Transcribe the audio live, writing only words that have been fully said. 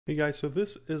Hey guys, so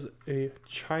this is a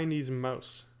Chinese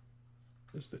mouse.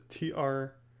 This is the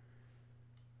TR.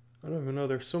 I don't even know.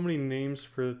 There's so many names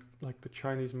for like the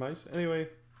Chinese mice. Anyway,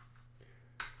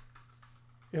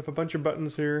 you have a bunch of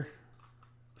buttons here.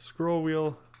 Scroll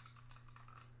wheel.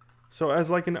 So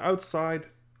as an outside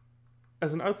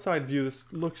view,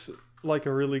 this looks like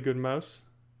a really good mouse.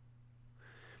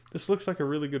 This looks like a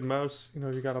really good mouse. You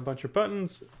know, you got a bunch of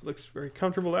buttons. It looks very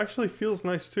comfortable. It actually feels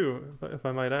nice too, if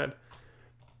I might add.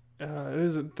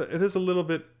 It is a little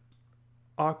bit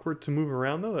awkward to move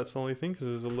around though. That's the only thing, because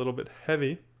it's a little bit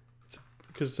heavy.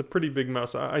 Because it's a pretty big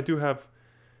mouse. I do have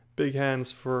big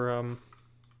hands for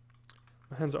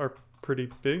my hands are pretty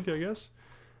big, I guess.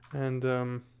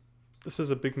 And this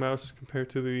is a big mouse compared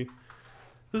to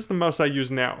this is the mouse I use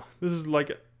now. This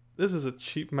is a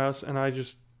cheap mouse, and I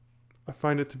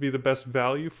find it to be the best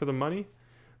value for the money.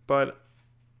 But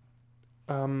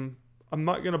I'm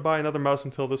not gonna buy another mouse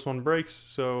until this one breaks.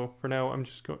 So for now,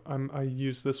 I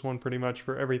use this one pretty much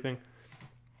for everything.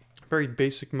 Very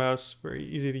basic mouse, very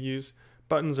easy to use.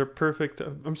 Buttons are perfect.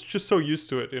 I'm just so used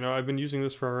to it. You know, I've been using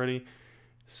this for already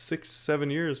 6-7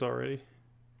 years already,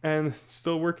 and it's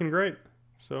still working great.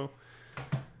 So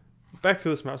back to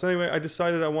this mouse. Anyway, I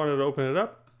decided I wanted to open it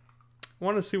up. I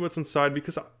wanted to see what's inside,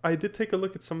 because I did take a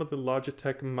look at some of the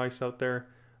Logitech mice out there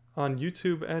on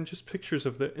YouTube and just pictures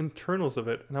of the internals of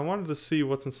it, and I wanted to see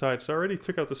what's inside. So I already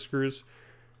took out the screws,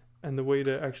 and the way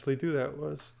to actually do that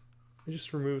was I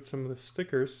just removed some of the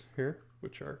stickers here,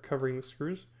 which are covering the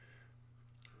screws.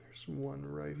 There's one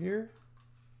right here.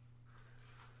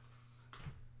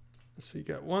 So you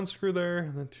got one screw there,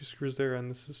 and then two screws there,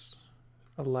 and this is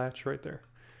a latch right there.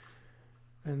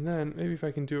 And then maybe if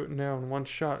I can do it now in one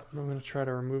shot, I'm going to try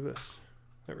to remove this.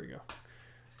 There we go.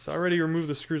 So I already removed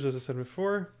the screws, as I said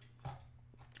before.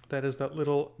 That is that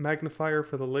little magnifier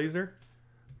for the laser.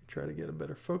 Try to get a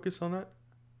better focus on that.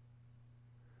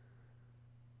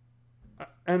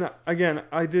 And again,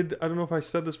 I don't know if I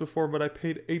said this before, but I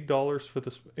paid $8 for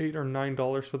this, $8 or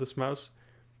 $9 for this mouse.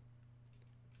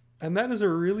 And that is a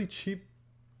really cheap,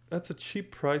 that's a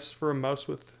cheap price for a mouse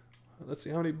with, let's see,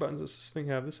 how many buttons does this thing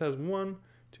have? This has 1,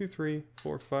 2, 3,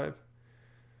 4, 5.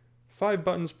 5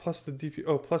 buttons plus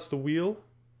the plus the wheel,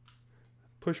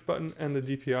 push button, and the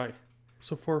DPI.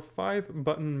 So for a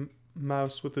 5-button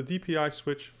mouse with the DPI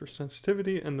switch for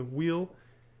sensitivity and the wheel,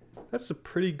 that's a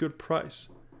pretty good price.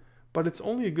 But it's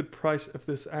only a good price if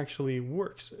this actually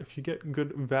works, if you get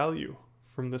good value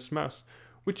from this mouse,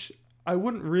 which I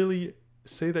wouldn't really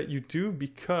say that you do,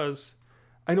 because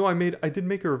I know I did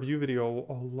make a review video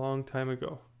a long time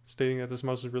ago stating that this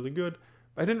mouse is really good.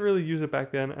 I didn't really use it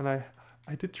back then, and I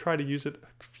did try to use it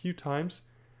a few times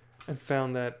and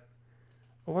found that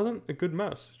it wasn't a good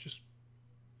mouse. Just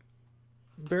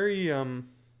very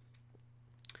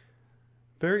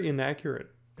very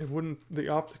inaccurate. The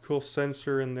optical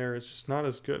sensor in there is just not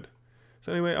as good.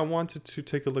 So anyway, I wanted to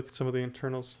take a look at some of the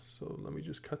internals. So let me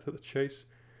just cut to the chase.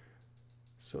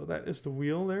 So that is the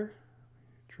wheel there.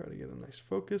 Try to get a nice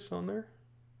focus on there.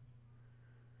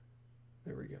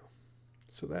 There we go.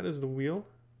 So that is the wheel.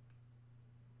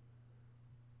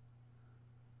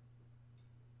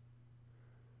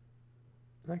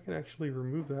 And I can actually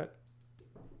remove that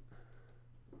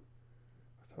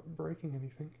without breaking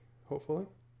anything, hopefully.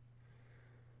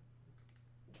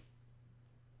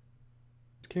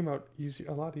 It came out easy,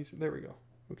 a lot easier. There we go.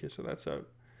 Okay, so that's out.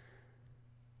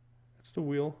 That's the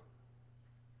wheel.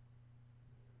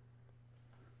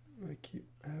 I keep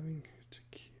having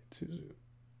to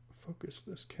focus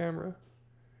this camera.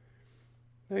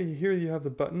 Now here you have the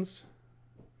buttons.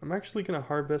 I'm actually going to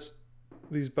harvest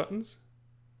these buttons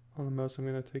on the mouse. I'm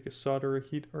going to take a solder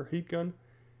or heat gun,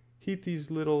 heat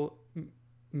these little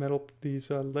metal, these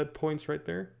lead points right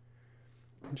there,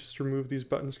 and just remove these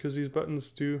buttons, because these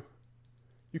buttons you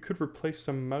could replace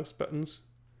some mouse buttons.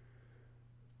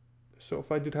 So if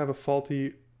I did have a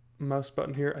faulty mouse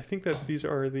button here, I think that these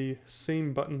are the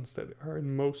same buttons that are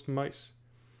in most mice.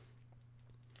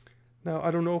 Now I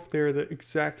don't know if they're the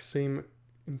exact same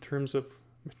in terms of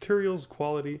materials,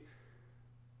 quality,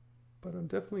 but I'm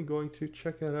definitely going to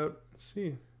check that out and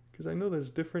see, because I know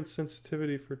there's different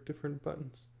sensitivity for different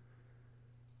buttons.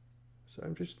 So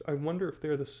I wonder if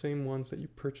they're the same ones that you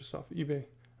purchase off eBay.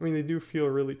 I mean, they do feel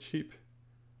really cheap.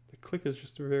 The click is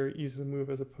just very easy to move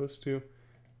as opposed to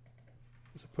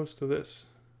this.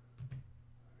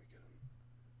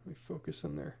 Let me focus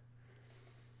in there.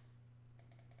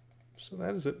 So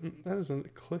that is it. That is a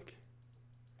click.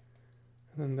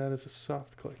 And then that is a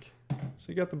soft click. So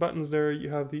you got the buttons there.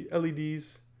 You have the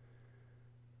LEDs.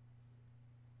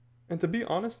 And to be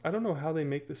honest, I don't know how they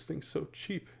make this thing so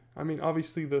cheap. I mean,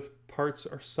 obviously the parts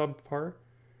are subpar.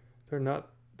 They're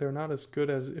they're not as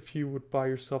good as if you would buy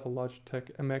yourself a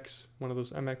Logitech MX, one of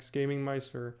those MX gaming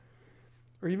mice, or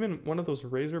even one of those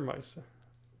Razer mice.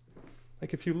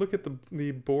 Like if you look at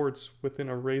the boards within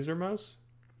a Razer mouse,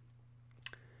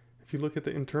 if you look at the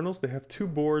internals, they have two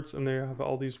boards and they have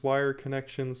all these wire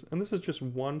connections, and this is just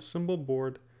one simple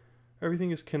board. Everything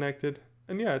is connected,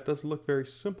 and yeah, it does look very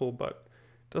simple, but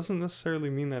it doesn't necessarily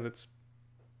mean that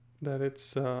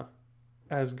it's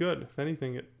as good. If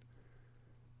anything, it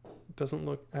doesn't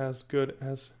look as good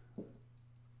as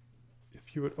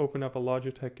if you would open up a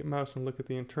Logitech mouse and look at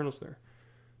the internals there.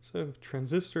 So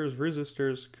transistors,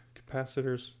 resistors,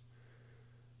 capacitors.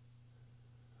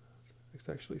 Let's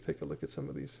actually take a look at some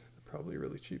of these. They're probably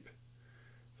really cheap.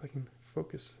 If I can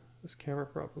focus this camera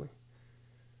properly.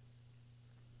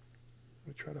 Let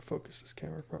me try to focus this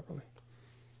camera properly.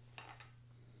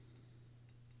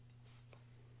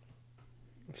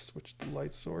 Let's switch the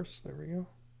light source. There we go.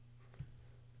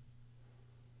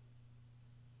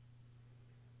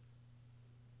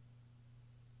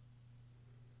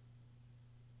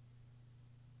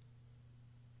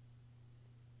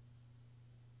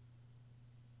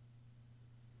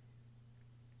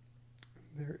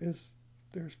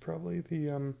 There's probably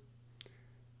the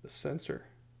sensor.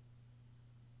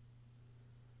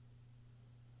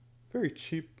 Very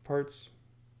cheap parts.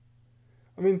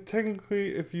 I mean,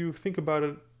 technically, if you think about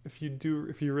it, if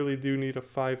you really do need a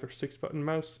 5 or 6 button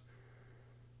mouse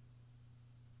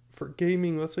for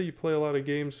gaming, let's say you play a lot of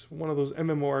games, one of those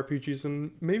MMORPGs,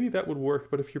 and maybe that would work.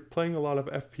 But if you're playing a lot of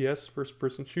FPS,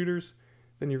 first-person shooters,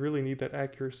 then you really need that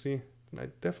accuracy. And I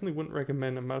definitely wouldn't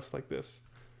recommend a mouse like this,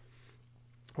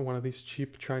 or one of these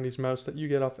cheap Chinese mouse that you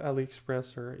get off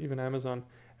AliExpress or even Amazon.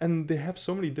 And they have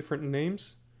so many different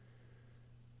names.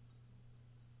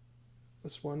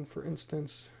 This one, for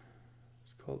instance,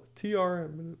 is called TR,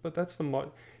 but that's the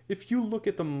mod. If you look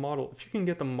at the model, if you can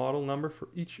get the model number for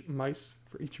each mouse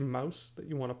that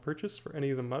you want to purchase for any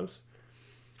of the mouse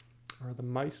or the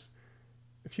mice,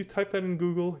 if you type that in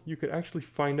Google, you could actually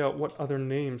find out what other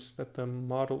names that the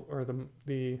model or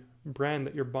the brand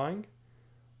that you're buying,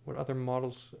 what other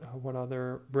models, what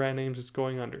other brand names it's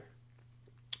going under.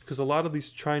 Because a lot of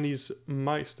these Chinese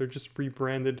mice, they're just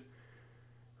rebranded,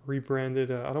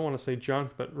 I don't want to say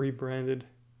junk, but rebranded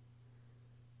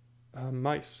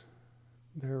mice.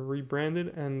 They're rebranded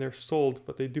and they're sold,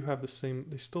 but they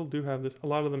still do have this, a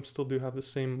lot of them still do have the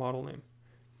same model name.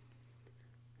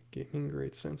 Gaming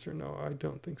grade sensor, no, I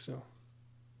don't think so.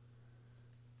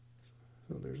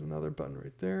 So there's another button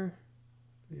right there.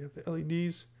 You have the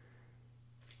LEDs.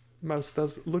 Mouse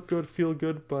does look good, feel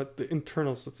good, but the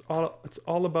internals, it's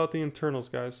all about the internals,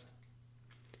 guys.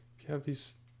 If you have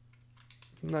these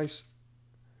nice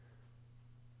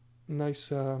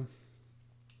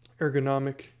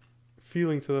ergonomic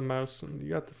feeling to the mouse, and you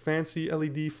got the fancy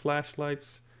LED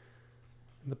flashlights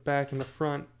in the back and the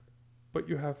front, but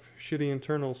you have shitty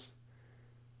internals,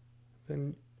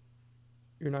 then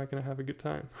you're not going to have a good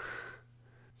time.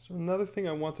 So another thing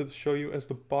I wanted to show you is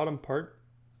the bottom part.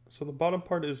 So the bottom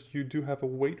part is you do have a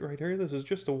weight right here. This is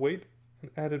just a weight, an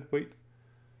added weight,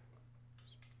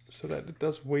 so that it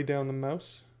does weigh down the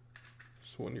mouse.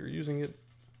 So when you're using it,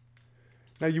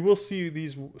 now you will see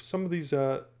some of these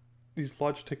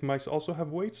Logitech mice also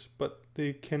have weights, but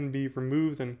they can be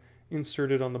removed and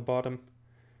inserted on the bottom.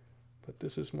 But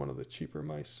this is one of the cheaper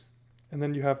mice. And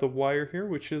then you have the wire here,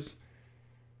 which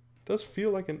does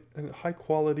feel like a high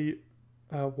quality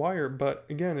wire, but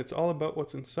again, it's all about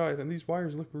what's inside, and these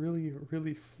wires look really,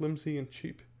 really flimsy and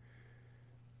cheap.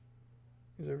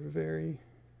 They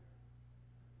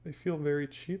feel very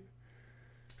cheap.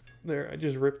 There, I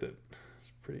just ripped it.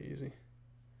 It's pretty easy.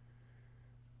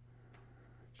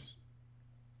 Just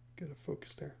get a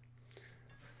focus there.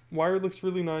 Wire looks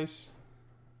really nice.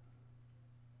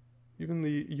 Even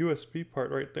the USB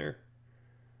part right there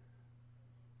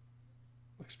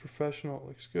looks professional,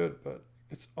 looks good, but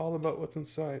it's all about what's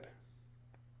inside.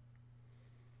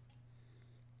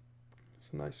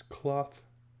 It's a nice cloth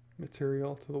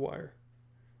material to the wire.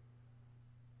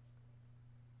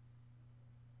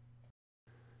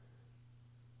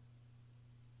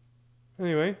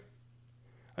 Anyway,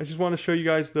 I just want to show you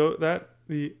guys the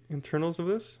internals of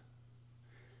this.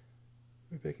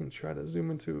 Maybe I can try to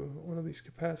zoom into one of these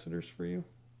capacitors for you.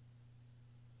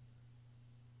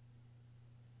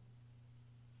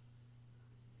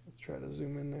 Let's try to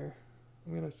zoom in there.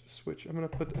 I'm going to switch. I'm going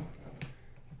to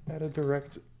add a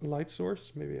direct light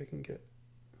source. Maybe I can get...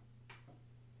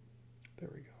 There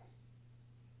we go.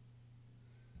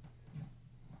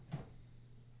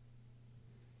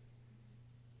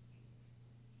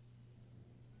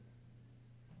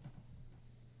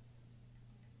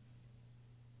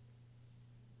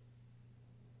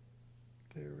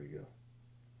 There we go.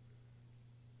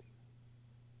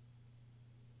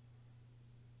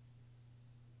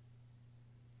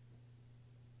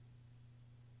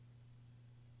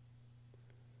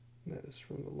 And that is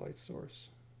from the light source.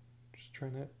 Just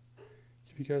trying to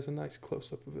give you guys a nice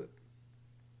close-up of it.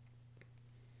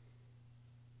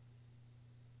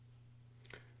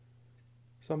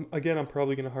 So I'm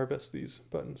probably going to harvest these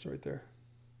buttons right there.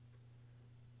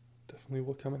 Definitely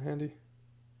will come in handy.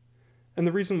 And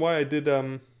the reason why I did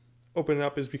open it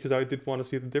up is because I did want to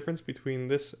see the difference between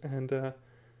this and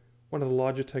one of the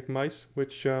Logitech mice,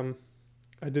 which I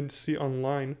didn't see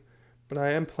online, but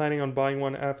I am planning on buying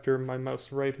one after my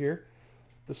mouse right here.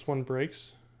 This one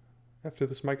breaks. After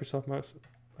this Microsoft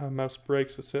mouse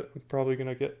breaks, that's it. I'm probably going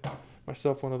to get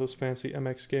myself one of those fancy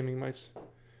MX gaming mice.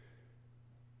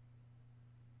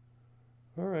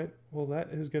 Alright, well that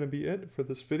is going to be it for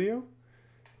this video.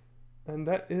 And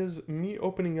that is me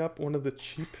opening up one of the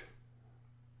cheap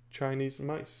Chinese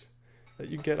mice that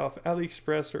you get off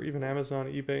AliExpress or even Amazon,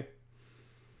 eBay.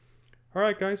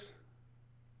 Alright guys,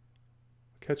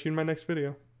 catch you in my next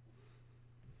video.